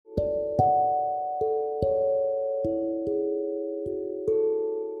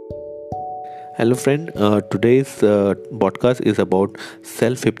Hello, friend. Today's podcast is about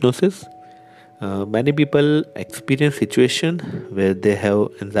self hypnosis. Many people experience situation where they have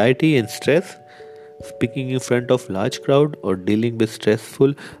anxiety and stress. Speaking in front of large crowd or dealing with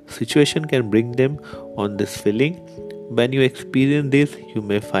stressful situation can bring them on this feeling. When you experience this, you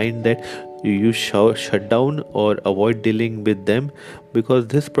may find that you shut down or avoid dealing with them because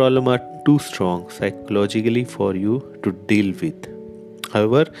this problem are too strong psychologically for you to deal with.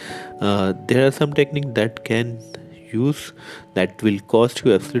 However, there are some techniques that can use that will cost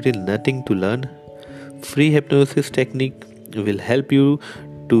you absolutely nothing to learn. Free hypnosis technique will help you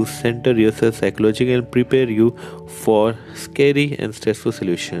to center yourself psychologically and prepare you for scary and stressful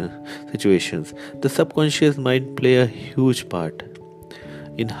situations. The subconscious mind play a huge part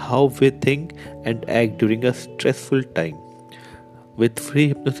in how we think and act during a stressful time. With free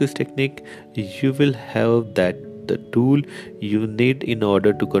hypnosis technique, you will have that the tool you need in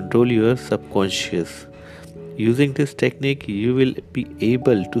order to control your subconscious. Using this technique, you will be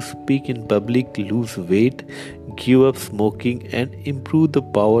able to speak in public, lose weight, give up smoking, and improve the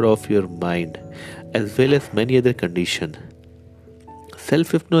power of your mind, as well as many other conditions.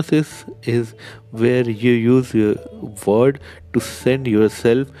 Self hypnosis is where you use your word to send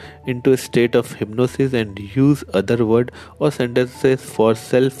yourself into a state of hypnosis and use other word or sentences for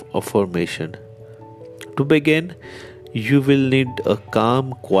self affirmation. To begin, you will need a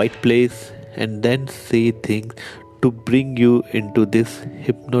calm, quiet place and then say things to bring you into this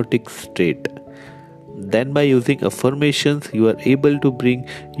hypnotic state. Then, by using affirmations, you are able to bring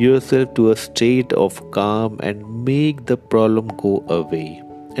yourself to a state of calm and make the problem go away.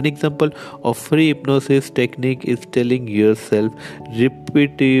 An example of free hypnosis technique is telling yourself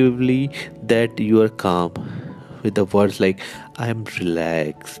repetitively that you are calm with the words like I am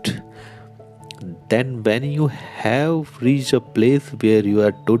relaxed. Then, when you have reached a place where you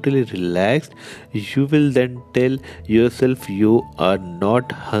are totally relaxed, you will then tell yourself you are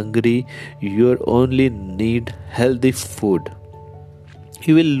not hungry, you only need healthy food.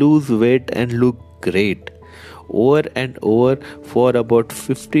 You will lose weight and look great. Over and over for about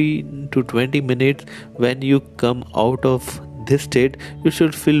 15 to 20 minutes, when you come out of this state, you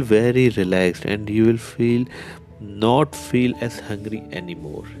should feel very relaxed and you will not feel as hungry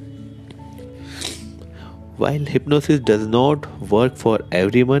anymore. While hypnosis does not work for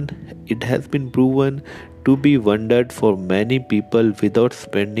everyone, it has been proven to be wondered for many people without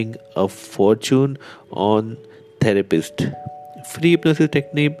spending a fortune on therapist. Free hypnosis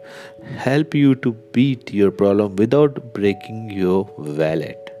technique help you to beat your problem without breaking your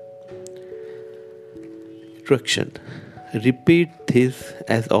wallet. Instruction. Repeat this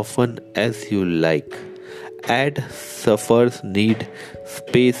as often as you like. Add sufferers need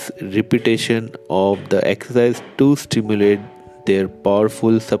space repetition of the exercise to stimulate their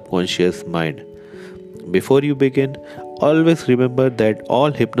powerful subconscious mind. Before you begin, always remember that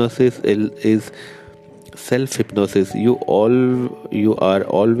all hypnosis is self hypnosis. You are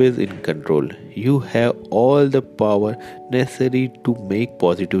always in control. You have all the power necessary to make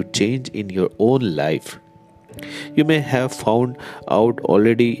positive change in your own life. You may have found out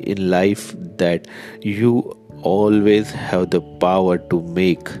already in life that you always have the power to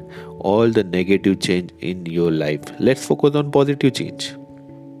make all the negative change in your life. Let's focus on positive change.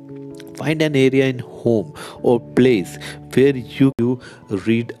 Find an area in home or place where you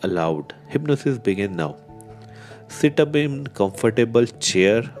read aloud. Hypnosis begin now. Sit up in comfortable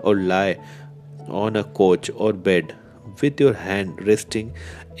chair or lie on a couch or bed with your hand resting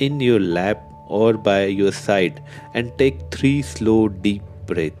in your lap or by your side and take 3 slow deep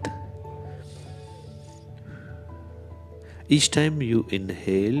breaths. Each time you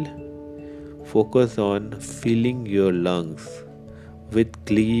inhale, focus on filling your lungs with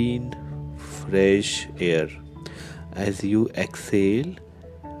clean, fresh air. As you exhale,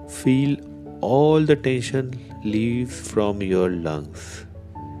 feel all the tension leaves from your lungs.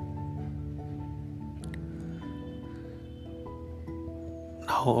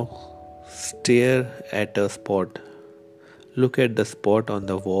 Now stare at a spot. Look at the spot on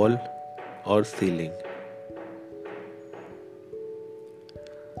the wall or ceiling.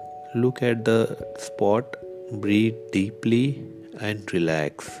 Look at the spot, breathe deeply and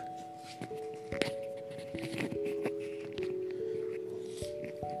relax.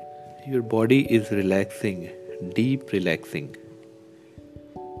 Your body is relaxing, deep relaxing.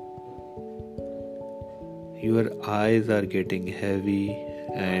 Your eyes are getting heavy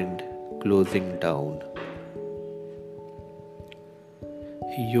and closing down.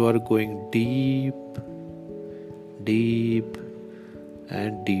 You are going deep, deep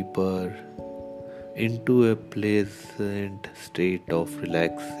and deeper into a pleasant state of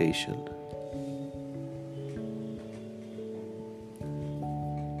relaxation.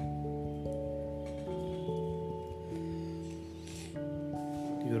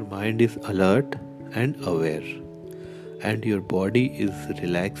 Your mind is alert and aware, and your body is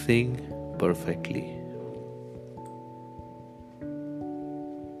relaxing perfectly.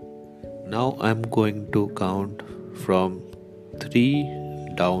 Now I'm going to count from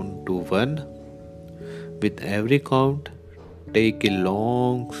 3 down to 1. With every count, take a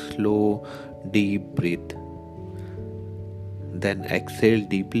long, slow, deep breath. Then exhale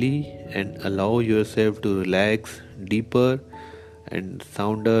deeply and allow yourself to relax deeper and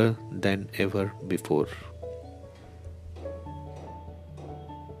sounder than ever before.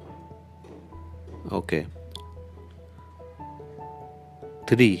 Okay.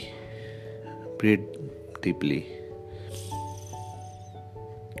 3. Breathe deeply.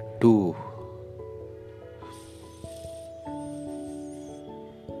 2.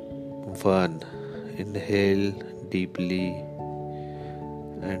 1. Inhale deeply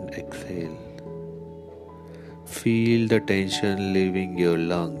and exhale. Feel the tension leaving your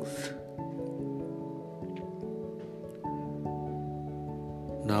lungs.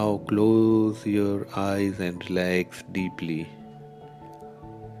 Now close your eyes and relax deeply.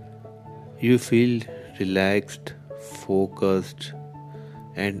 You feel relaxed, focused,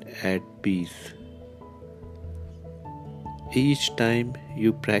 and at peace. Each time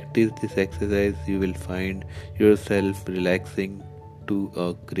you practice this exercise, you will find yourself relaxing to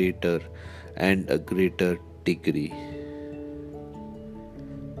a greater degree.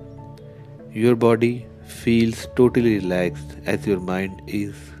 Your body feels totally relaxed as your mind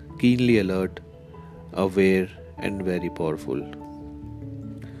is keenly alert, aware, and very powerful.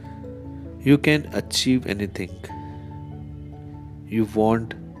 You can achieve anything you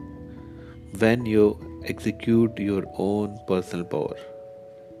want when you execute your own personal power.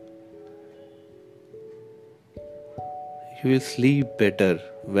 You will sleep better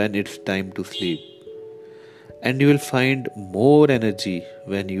when it's time to sleep, and you will find more energy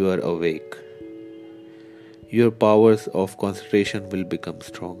when you are awake. Your powers of concentration will become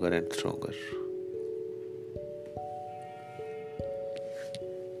stronger and stronger.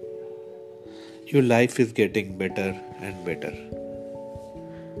 Your life is getting better and better.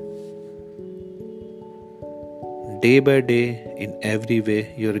 Day by day, in every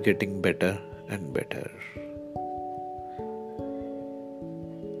way, you're getting better and better.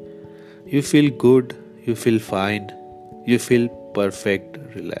 You feel good, you feel fine, you feel perfectly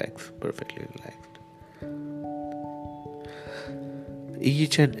relaxed.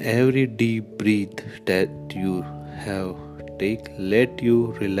 Each and every deep breath that you have take, let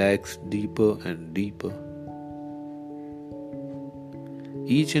you relax deeper and deeper.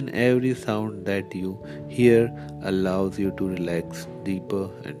 Each and every sound that you hear allows you to relax deeper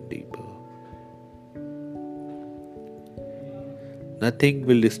and deeper. Nothing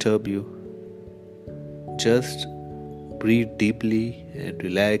will disturb you. Just breathe deeply and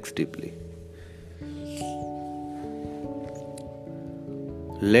relax deeply.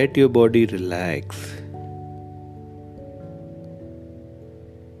 Let your body relax.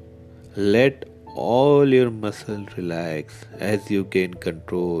 Let all your muscles relax as you gain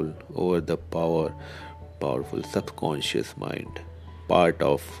control over the powerful subconscious mind, part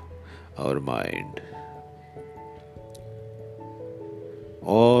of our mind.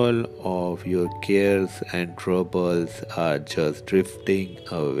 All of your cares and troubles are just drifting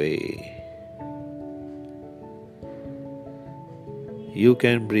away. You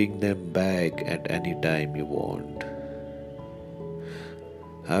can bring them back at any time you want.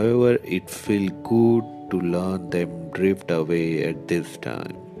 However, it feels good to learn them drift away at this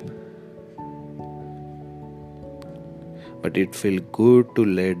time. But it feels good to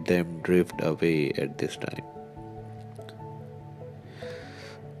let them drift away at this time.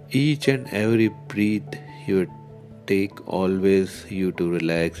 Each and every breath you take always you to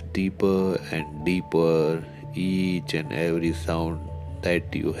relax deeper and deeper. Each and every sound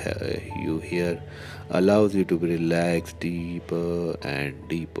that you hear allows you to be relaxed deeper and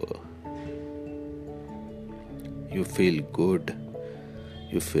deeper. You feel good.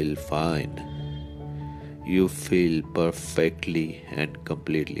 You feel fine. You feel perfectly and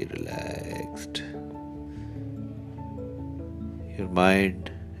completely relaxed. Your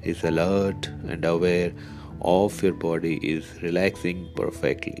mind is alert and aware of your body is relaxing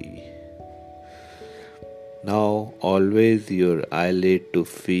perfectly. Now always your eyelid to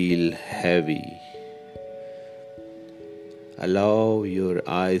feel heavy. Allow your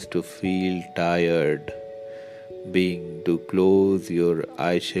eyes to feel tired, being to close your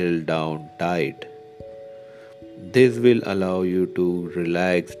eyeshell down tight. This will allow you to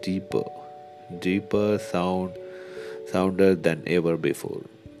relax deeper sounder than ever before.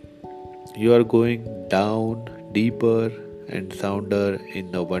 You are going down deeper and sounder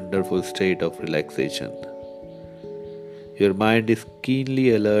in a wonderful state of relaxation. Your mind is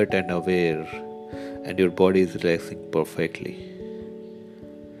keenly alert and aware, and your body is relaxing perfectly.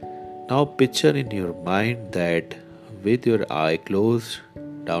 Now, picture in your mind that with your eye closed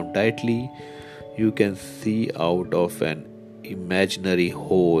down tightly, you can see out of an imaginary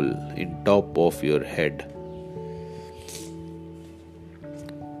hole in top of your head.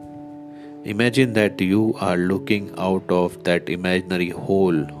 Imagine that you are looking out of that imaginary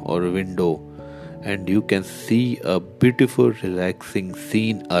hole or window and you can see a beautiful relaxing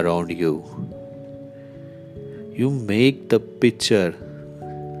scene around you. You make the picture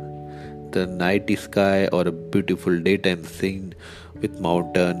the night sky or a beautiful daytime scene with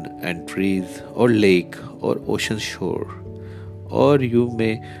mountain and trees or lake or ocean shore. Or you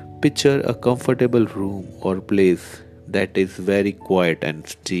may picture a comfortable room or place that is very quiet and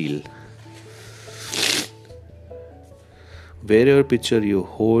still. Wherever picture you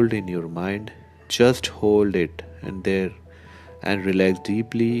hold in your mind, just hold it and there and relax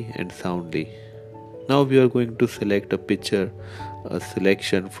deeply and soundly. Now we are going to select a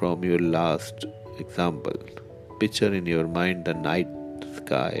selection from your last example. Picture in your mind the night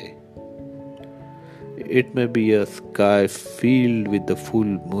sky. It may be a sky filled with the full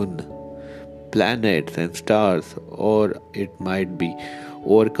moon, planets and stars, or it might be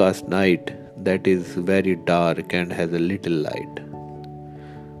overcast night that is very dark and has a little light.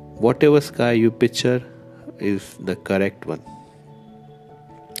 Whatever sky you picture is the correct one.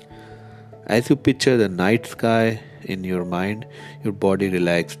 As you picture the night sky in your mind, your body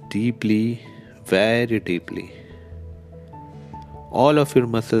relaxes deeply, very deeply. All of your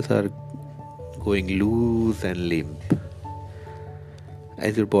muscles are going loose and limp.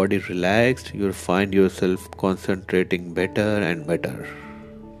 As your body relaxed, you'll find yourself concentrating better and better.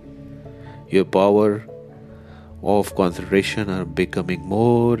 Your power of concentration are becoming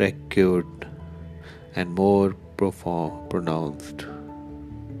more acute and more pronounced.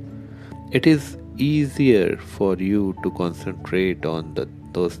 It is easier for you to concentrate on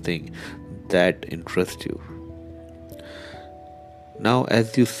those things that interest you. Now,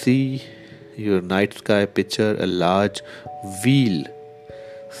 as you see your night sky, picture a large wheel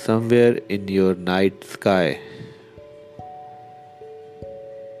somewhere in your night sky.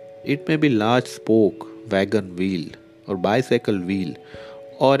 It may be large spoke, wagon wheel, or bicycle wheel,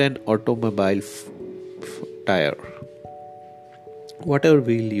 or an automobile tire. Whatever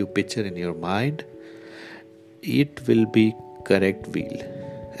wheel you picture in your mind, it will be correct wheel.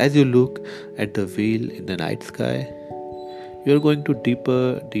 As you look at the wheel in the night sky, you are going to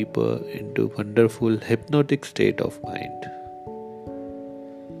deeper into wonderful hypnotic state of mind.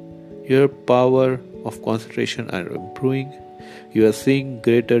 Your power of concentration are improving. You are seeing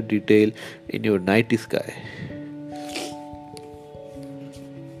greater detail in your night sky.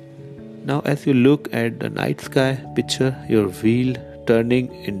 Now, as you look at the night sky, picture your wheel tuning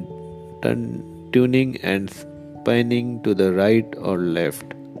and spinning to the right or left.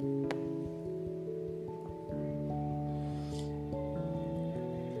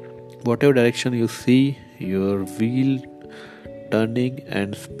 Whatever direction you see your wheel turning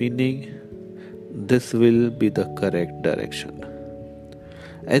and spinning, this will be the correct direction.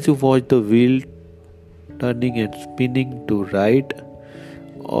 As you watch the wheel turning and spinning to right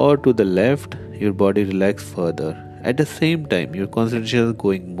or to the left, your body relaxes further. At the same time, your concentration is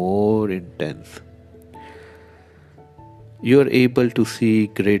going more intense. You are able to see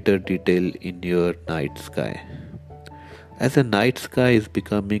greater detail in your night sky. As the night sky is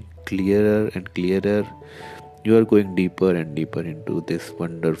becoming clearer and clearer, you are going deeper and deeper into this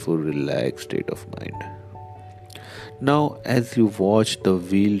wonderful relaxed state of mind. Now, as you watch the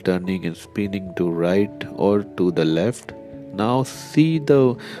wheel turning and spinning to right or to the left, now see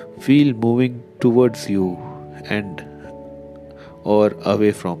the wheel moving towards you and or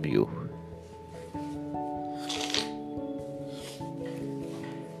away from you.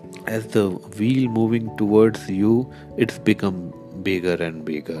 As the wheel moving towards you, it's become bigger and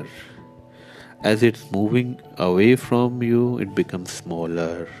bigger. As it's moving away from you, it becomes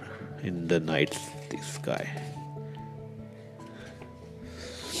smaller in the night sky.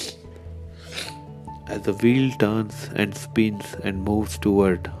 As the wheel turns and spins and moves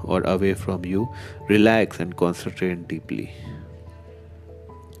toward or away from you, relax and concentrate deeply.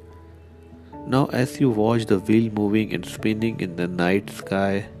 Now, as you watch the wheel moving and spinning in the night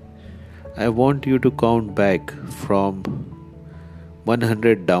sky, I want you to count back from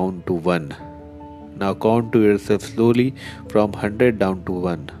 100 down to 1. Now count to yourself slowly from 100 down to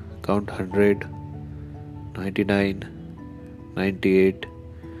 1. Count 100, 99, 98,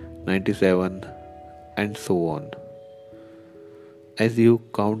 97 and so on. As you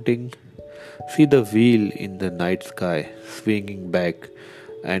counting, see the wheel in the night sky swinging back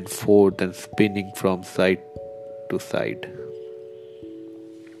and forth and spinning from side to side.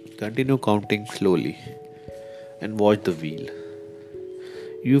 Continue counting slowly and watch the wheel.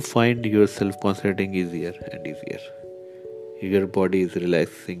 You find yourself concentrating easier and easier. Your body is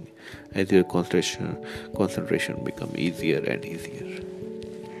relaxing as your concentration become easier and easier.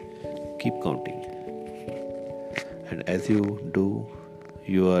 Keep counting. And as you do,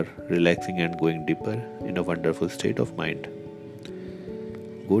 you are relaxing and going deeper in a wonderful state of mind.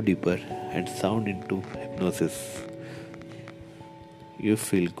 Go deeper and sound into hypnosis. You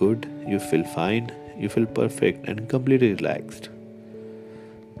feel good, you feel fine, you feel perfect and completely relaxed.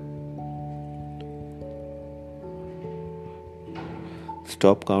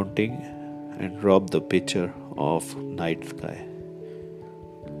 Stop counting and drop the picture of night sky.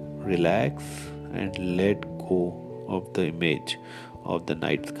 Relax and let go of the image of the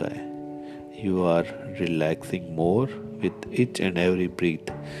night sky. You are relaxing more with each and every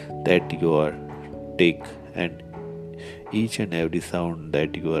breath that you are take and each and every sound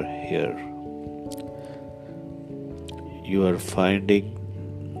that you are hear. You are finding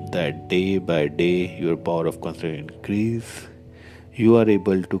that day by day your power of concentration increase. You are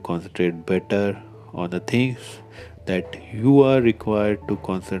able to concentrate better on the things that you are required to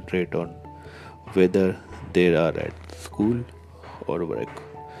concentrate on, whether they are at school or work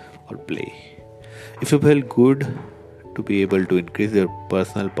or play. If you feel good to be able to increase your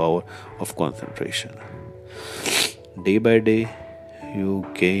personal power of concentration, day by day you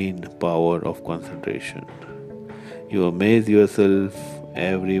gain power of concentration. You amaze yourself,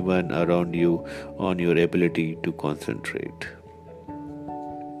 everyone around you, on your ability to concentrate.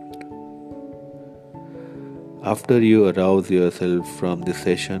 After you arouse yourself from this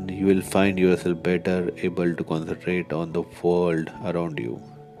session, you will find yourself better able to concentrate on the world around you.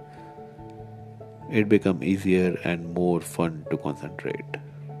 It becomes easier and more fun to concentrate.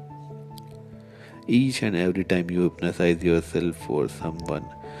 Each and every time you hypnotize yourself or someone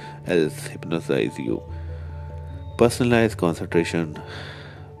else hypnotize you, personalized concentration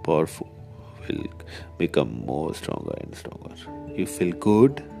powerful will become more stronger and stronger. You feel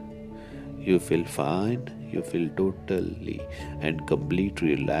good, you feel fine, you feel totally and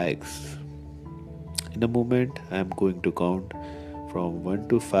completely relaxed. In a moment, I am going to count from 1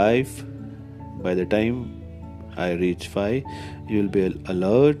 to 5. By the time I reach 5, you will be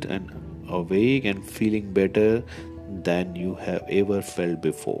alert and awake and feeling better than you have ever felt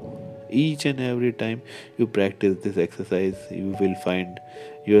before. Each and every time you practice this exercise, you will find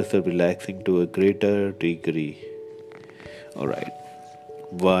yourself relaxing to a greater degree. Alright.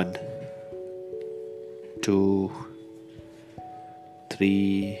 1, 2,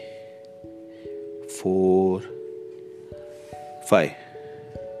 3, 4, 5.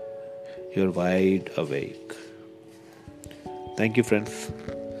 You're wide awake. Thank you, friends.